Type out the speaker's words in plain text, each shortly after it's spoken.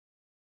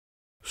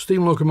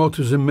Steam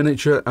locomotives in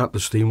miniature at the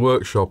Steam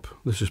Workshop.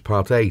 This is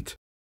part 8.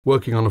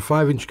 Working on a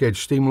 5-inch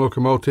gauge steam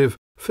locomotive,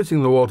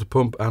 fitting the water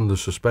pump and the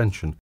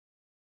suspension.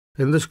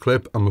 In this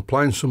clip I'm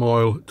applying some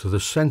oil to the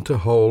centre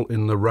hole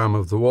in the ram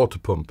of the water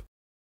pump.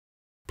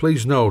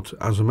 Please note,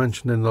 as I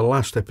mentioned in the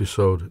last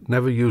episode,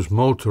 never use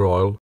motor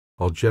oil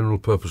or general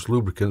purpose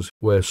lubricants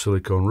where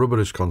silicone rubber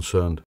is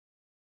concerned.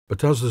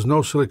 But as there's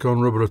no silicone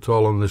rubber at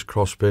all on this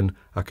crosspin,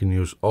 I can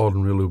use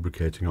ordinary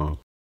lubricating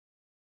oil.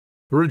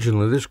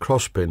 Originally this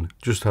crosspin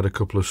just had a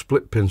couple of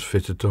split pins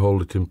fitted to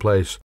hold it in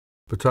place,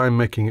 but I'm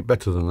making it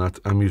better than that.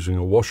 I'm using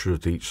a washer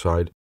at each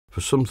side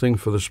for something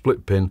for the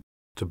split pin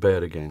to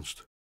bear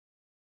against.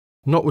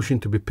 Not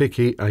wishing to be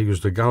picky, I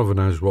used a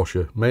galvanised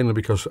washer, mainly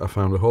because I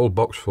found a whole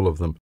box full of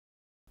them.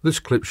 This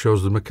clip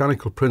shows the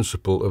mechanical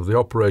principle of the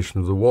operation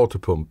of the water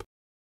pump.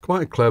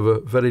 Quite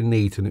clever, very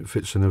neat, and it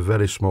fits in a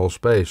very small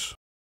space.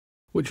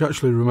 Which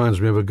actually reminds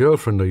me of a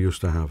girlfriend I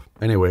used to have.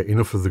 Anyway,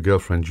 enough of the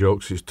girlfriend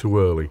jokes, it's too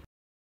early.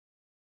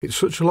 It's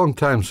such a long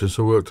time since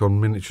I worked on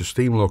miniature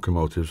steam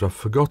locomotives, I've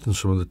forgotten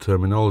some of the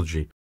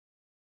terminology.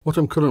 What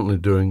I'm currently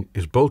doing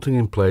is bolting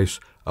in place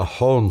a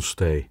horn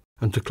stay.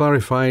 And to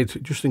clarify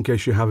it, just in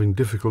case you're having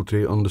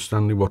difficulty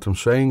understanding what I'm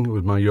saying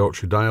with my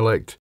Yorkshire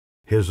dialect,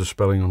 here's the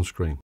spelling on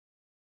screen.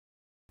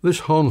 This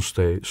horn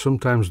stay,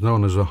 sometimes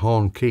known as a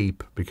horn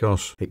keep,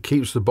 because it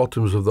keeps the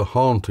bottoms of the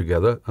horn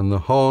together, and the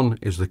horn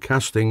is the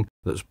casting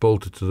that's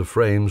bolted to the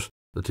frames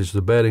that is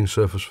the bearing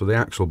surface for the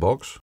axle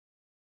box.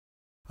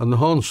 And the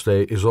horn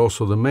stay is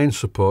also the main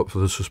support for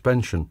the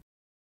suspension,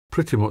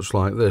 pretty much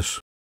like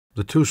this.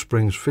 The two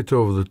springs fit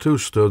over the two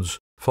studs,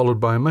 followed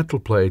by a metal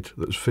plate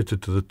that's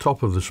fitted to the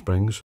top of the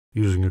springs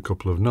using a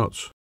couple of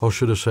nuts, or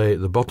should I say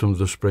the bottom of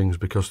the springs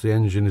because the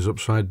engine is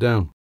upside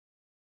down.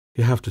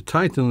 You have to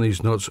tighten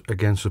these nuts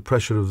against the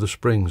pressure of the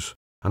springs,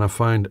 and I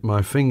find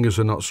my fingers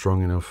are not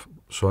strong enough,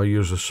 so I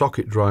use a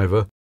socket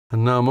driver,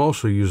 and now I'm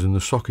also using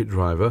the socket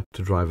driver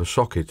to drive a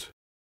socket,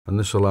 and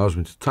this allows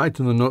me to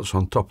tighten the nuts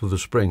on top of the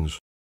springs.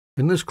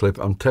 In this clip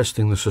I'm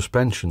testing the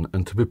suspension,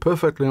 and to be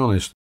perfectly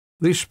honest,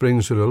 these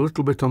springs are a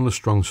little bit on the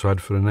strong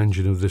side for an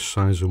engine of this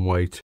size and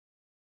weight.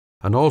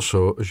 And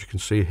also, as you can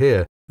see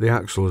here, the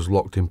axle is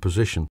locked in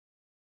position.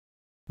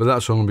 But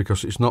that's only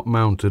because it's not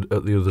mounted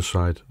at the other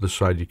side, the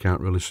side you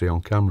can't really see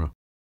on camera.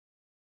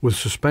 With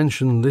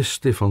suspension this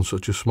stiff on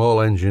such a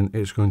small engine,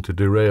 it's going to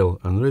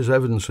derail, and there is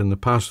evidence in the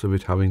past of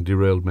it having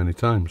derailed many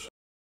times.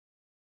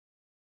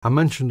 I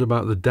mentioned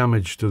about the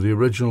damage to the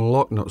original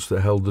lock nuts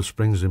that held the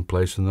springs in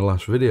place in the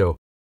last video,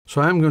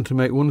 so I am going to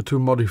make one or two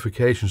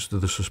modifications to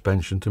the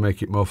suspension to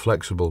make it more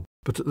flexible,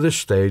 but at this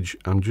stage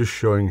I'm just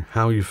showing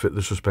how you fit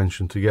the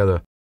suspension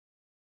together.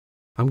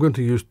 I'm going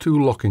to use two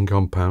locking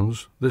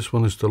compounds. This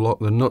one is to lock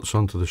the nuts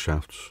onto the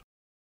shafts,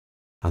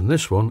 and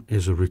this one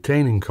is a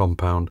retaining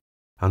compound,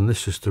 and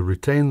this is to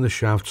retain the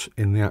shafts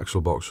in the axle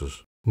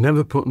boxes.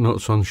 Never put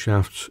nuts on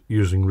shafts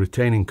using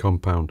retaining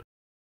compound.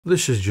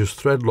 This is just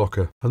thread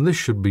locker, and this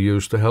should be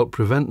used to help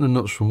prevent the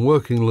nuts from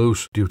working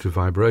loose due to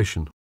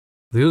vibration.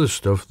 The other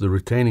stuff, the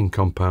retaining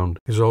compound,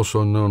 is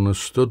also known as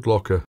stud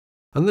locker,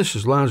 and this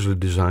is largely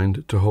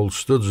designed to hold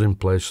studs in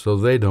place so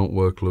they don't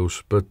work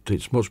loose, but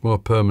it's much more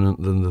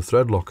permanent than the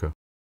thread locker.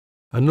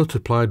 A nut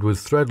applied with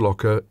thread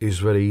locker is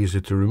very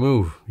easy to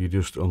remove, you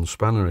just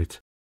unspanner it.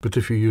 But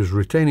if you use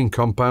retaining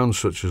compounds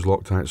such as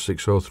Loctite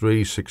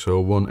 603,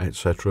 601,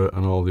 etc.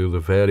 and all the other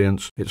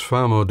variants, it's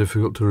far more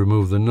difficult to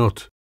remove the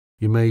nut.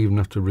 You may even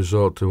have to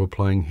resort to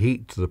applying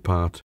heat to the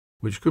part,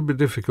 which could be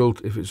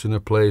difficult if it's in a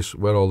place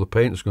where all the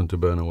paint is going to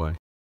burn away.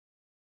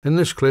 In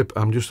this clip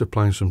I'm just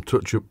applying some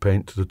touch-up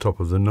paint to the top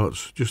of the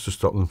nuts, just to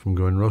stop them from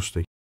going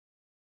rusty.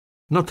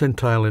 Not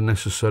entirely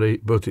necessary,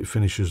 but it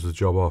finishes the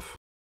job off.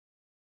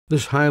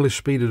 This highly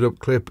speeded up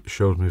clip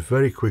shows me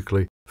very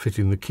quickly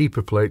fitting the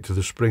keeper plate to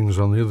the springs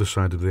on the other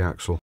side of the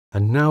axle.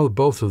 And now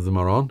both of them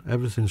are on,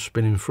 everything's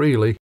spinning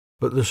freely,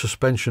 but the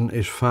suspension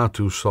is far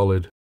too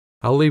solid.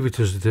 I'll leave it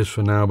as it is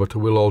for now, but I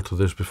will alter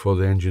this before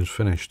the engine's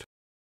finished.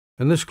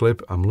 In this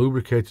clip I'm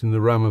lubricating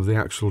the ram of the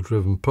axle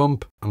driven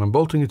pump, and I'm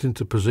bolting it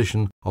into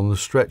position on the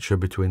stretcher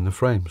between the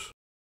frames.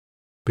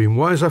 Being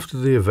wise after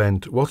the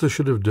event, what I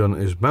should have done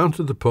is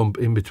mounted the pump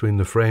in between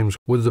the frames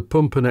with the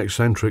pump and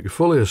eccentric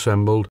fully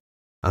assembled,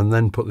 and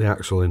then put the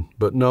axle in,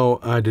 but no,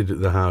 I did it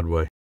the hard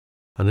way.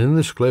 And in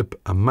this clip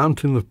I'm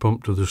mounting the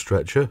pump to the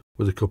stretcher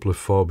with a couple of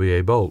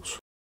 4BA bolts.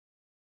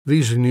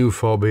 These are new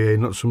 4BA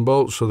nuts and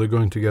bolts, so they're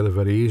going together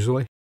very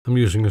easily. I'm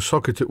using a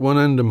socket at one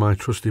end and my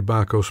trusty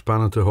Barco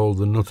spanner to hold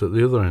the nut at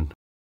the other end.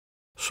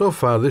 So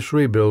far this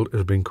rebuild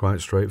has been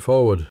quite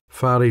straightforward,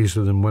 far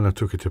easier than when I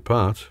took it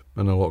apart,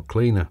 and a lot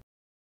cleaner.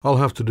 All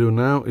I have to do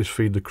now is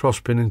feed the cross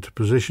pin into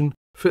position,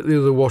 fit the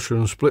other washer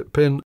and split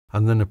pin,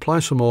 and then apply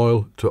some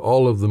oil to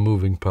all of the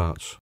moving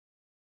parts.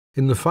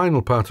 In the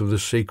final part of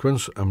this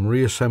sequence I'm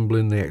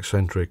reassembling the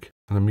eccentric,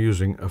 and I'm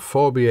using a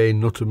 4BA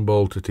nut and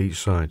bolt at each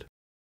side.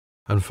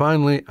 And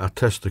finally I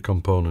test the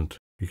component.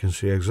 You can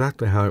see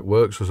exactly how it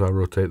works as I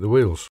rotate the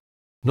wheels.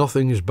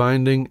 Nothing is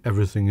binding,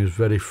 everything is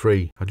very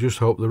free. I just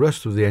hope the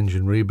rest of the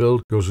engine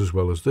rebuild goes as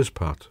well as this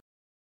part.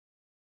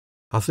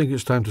 I think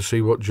it's time to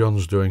see what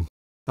John's doing.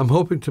 I'm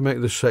hoping to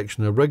make this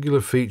section a regular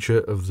feature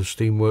of the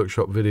Steam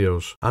Workshop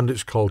videos, and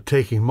it's called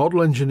Taking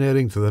Model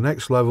Engineering to the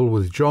Next Level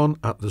with John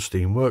at the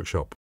Steam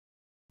Workshop.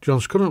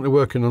 John's currently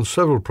working on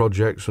several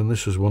projects, and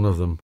this is one of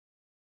them.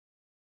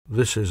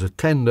 This is a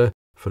tender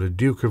for a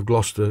Duke of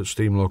Gloucester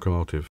steam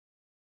locomotive.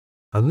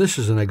 And this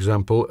is an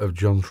example of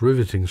John's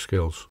riveting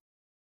skills.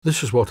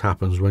 This is what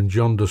happens when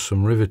John does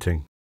some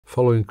riveting.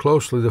 Following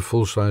closely the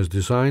full-size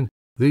design,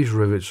 these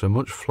rivets are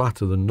much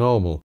flatter than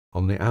normal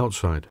on the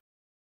outside.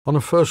 On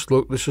a first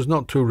look, this is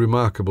not too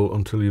remarkable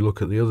until you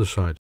look at the other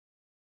side.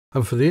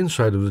 And for the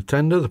inside of the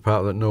tender, the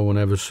part that no one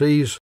ever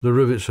sees, the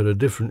rivets are a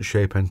different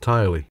shape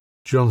entirely.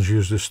 John's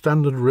used a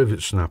standard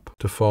rivet snap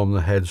to form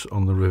the heads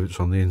on the rivets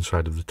on the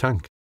inside of the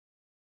tank.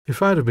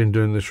 If I'd have been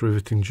doing this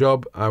riveting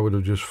job, I would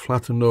have just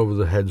flattened over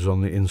the heads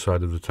on the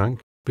inside of the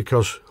tank,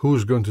 because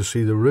who's going to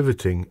see the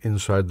riveting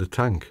inside the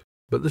tank?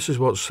 But this is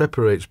what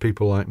separates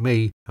people like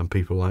me and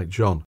people like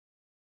John.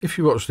 If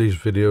you watch these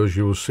videos,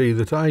 you will see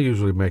that I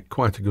usually make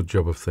quite a good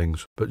job of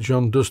things, but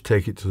John does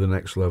take it to the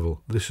next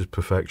level. This is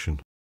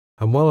perfection.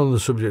 And while on the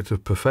subject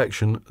of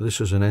perfection,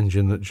 this is an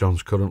engine that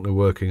John's currently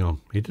working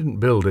on. He didn't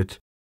build it,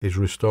 he's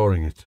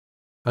restoring it.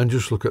 And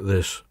just look at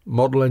this,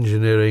 model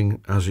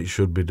engineering as it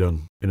should be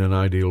done in an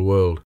ideal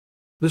world.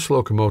 This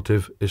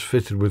locomotive is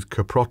fitted with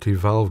Caprotti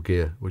valve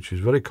gear, which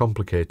is very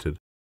complicated.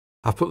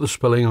 I've put the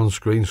spelling on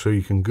screen so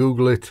you can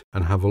Google it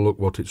and have a look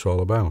what it's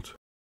all about.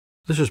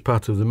 This is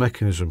part of the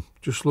mechanism.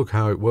 Just look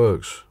how it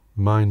works.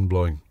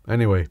 Mind-blowing.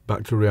 Anyway,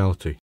 back to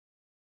reality.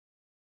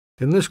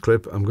 In this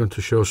clip, I'm going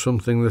to show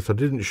something that I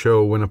didn't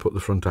show when I put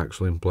the front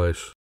axle in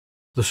place.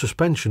 The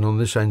suspension on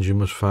this engine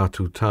was far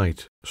too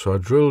tight, so I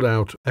drilled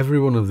out every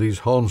one of these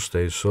horn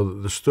stays so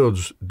that the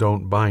studs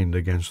don't bind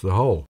against the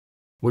hole,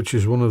 which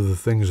is one of the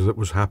things that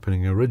was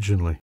happening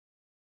originally.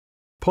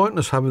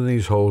 Pointless having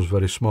these holes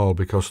very small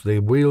because the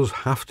wheels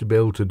have to be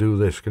able to do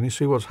this. Can you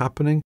see what's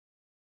happening?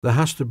 There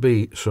has to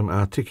be some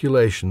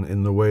articulation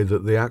in the way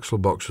that the axle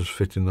boxes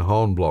fit in the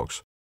horn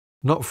blocks,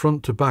 not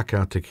front to back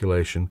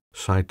articulation,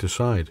 side to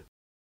side.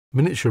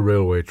 Miniature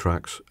railway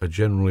tracks are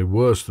generally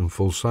worse than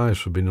full size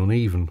for being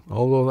uneven,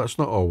 although that's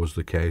not always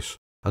the case,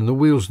 and the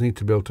wheels need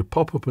to be able to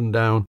pop up and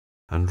down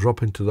and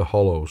drop into the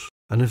hollows.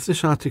 And if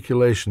this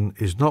articulation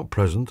is not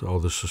present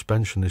or the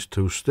suspension is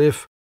too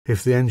stiff,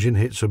 if the engine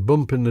hits a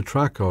bump in the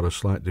track or a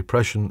slight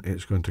depression,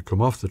 it's going to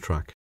come off the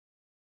track.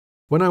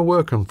 When I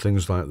work on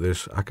things like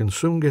this, I can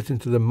soon get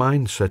into the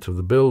mindset of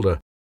the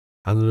builder,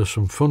 and there are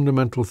some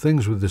fundamental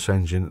things with this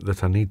engine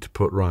that I need to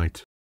put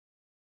right.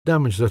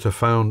 Damage that I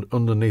found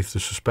underneath the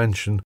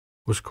suspension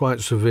was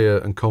quite severe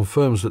and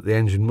confirms that the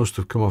engine must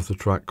have come off the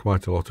track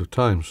quite a lot of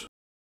times.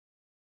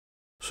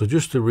 So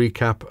just to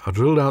recap, I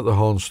drilled out the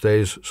horn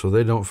stays so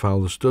they don't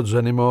foul the studs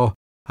anymore,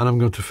 and I'm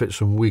going to fit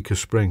some weaker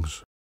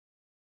springs.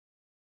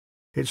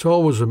 It's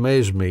always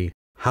amazed me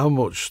how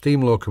much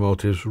steam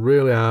locomotives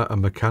really are a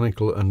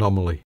mechanical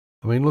anomaly.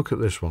 I mean, look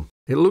at this one.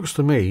 It looks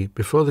to me,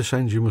 before this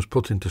engine was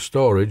put into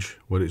storage,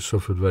 where it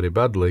suffered very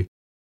badly,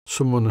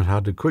 someone had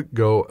had a quick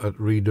go at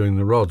redoing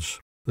the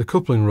rods. The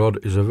coupling rod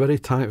is a very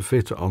tight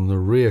fit on the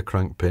rear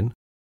crank pin.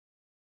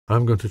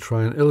 I'm going to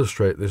try and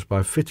illustrate this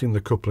by fitting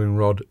the coupling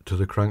rod to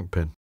the crank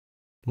pin.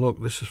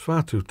 Look, this is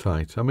far too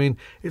tight. I mean,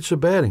 it's a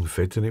bearing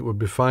fit and it would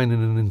be fine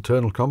in an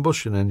internal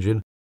combustion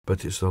engine,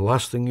 but it's the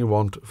last thing you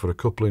want for a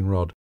coupling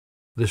rod.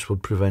 This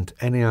would prevent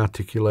any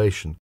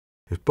articulation.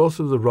 If both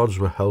of the rods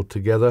were held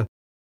together,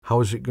 how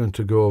is it going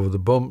to go over the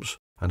bumps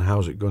and how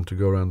is it going to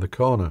go around the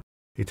corner?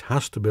 It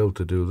has to be able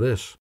to do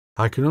this.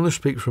 I can only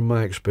speak from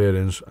my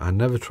experience. I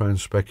never try and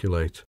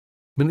speculate.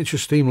 Miniature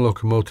steam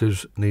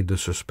locomotives need the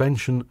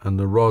suspension and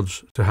the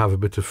rods to have a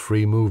bit of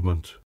free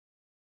movement.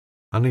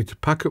 I need to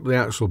pack up the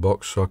axle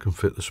box so I can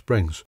fit the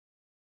springs.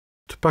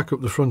 To pack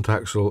up the front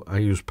axle, I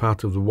use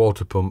part of the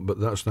water pump, but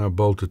that's now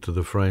bolted to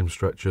the frame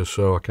stretcher,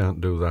 so I can't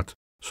do that.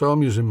 So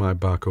I'm using my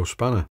Barco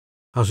spanner,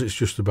 as it's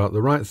just about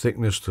the right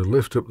thickness to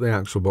lift up the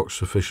axle box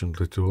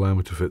sufficiently to allow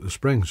me to fit the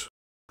springs.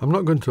 I'm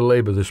not going to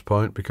labour this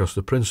point because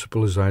the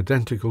principle is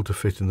identical to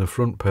fitting the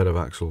front pair of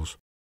axles.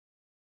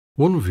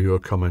 One viewer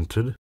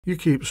commented, "You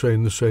keep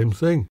saying the same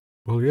thing."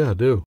 Well, yeah, I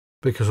do,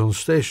 because on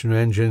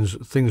stationary engines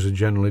things are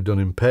generally done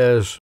in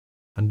pairs,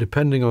 and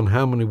depending on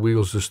how many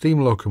wheels the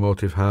steam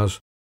locomotive has,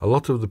 a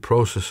lot of the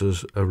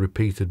processes are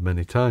repeated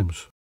many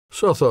times.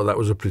 So I thought that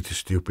was a pretty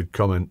stupid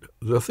comment.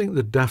 I think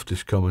the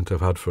daftest comment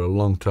I've had for a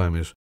long time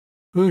is,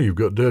 "Oh, you've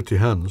got dirty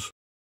hands."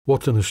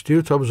 What an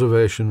astute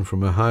observation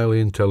from a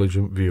highly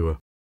intelligent viewer.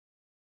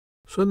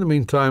 So in the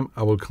meantime,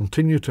 I will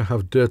continue to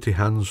have dirty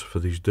hands for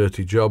these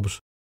dirty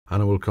jobs,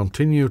 and I will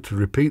continue to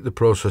repeat the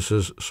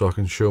processes so I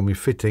can show me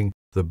fitting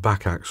the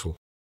back axle.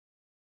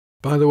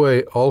 By the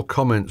way, all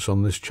comments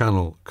on this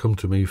channel come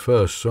to me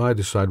first, so I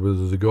decide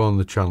whether they go on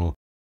the channel.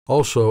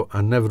 Also,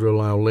 I never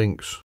allow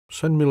links.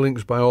 Send me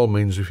links by all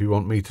means if you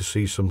want me to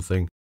see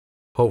something,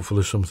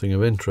 hopefully something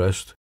of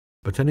interest,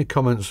 but any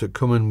comments that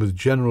come in with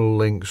general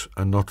links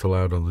are not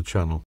allowed on the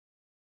channel.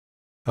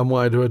 And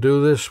why do I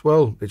do this?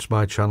 Well, it's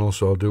my channel,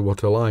 so I'll do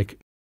what I like.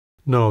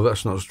 No,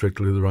 that's not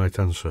strictly the right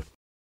answer.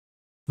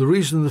 The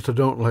reason that I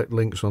don't let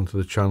links onto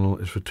the channel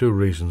is for two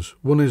reasons.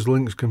 One is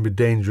links can be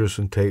dangerous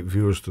and take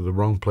viewers to the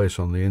wrong place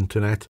on the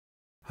internet,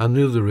 and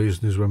the other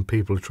reason is when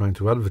people are trying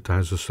to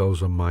advertise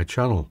themselves on my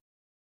channel.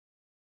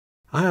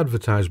 I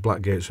advertise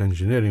Blackgates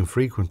Engineering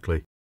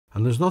frequently,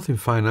 and there's nothing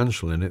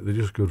financial in it, they're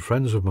just good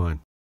friends of mine.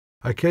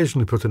 I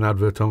occasionally put an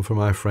advert on for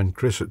my friend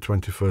Chris at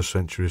 21st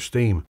Century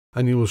Steam,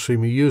 and you will see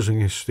me using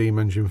his steam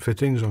engine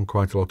fittings on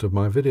quite a lot of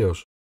my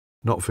videos.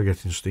 Not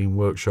forgetting Steam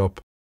Workshop.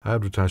 I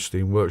advertise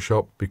Steam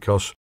Workshop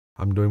because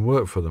I'm doing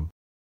work for them.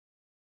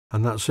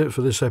 And that's it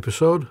for this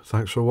episode.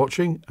 Thanks for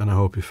watching, and I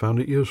hope you found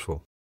it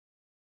useful.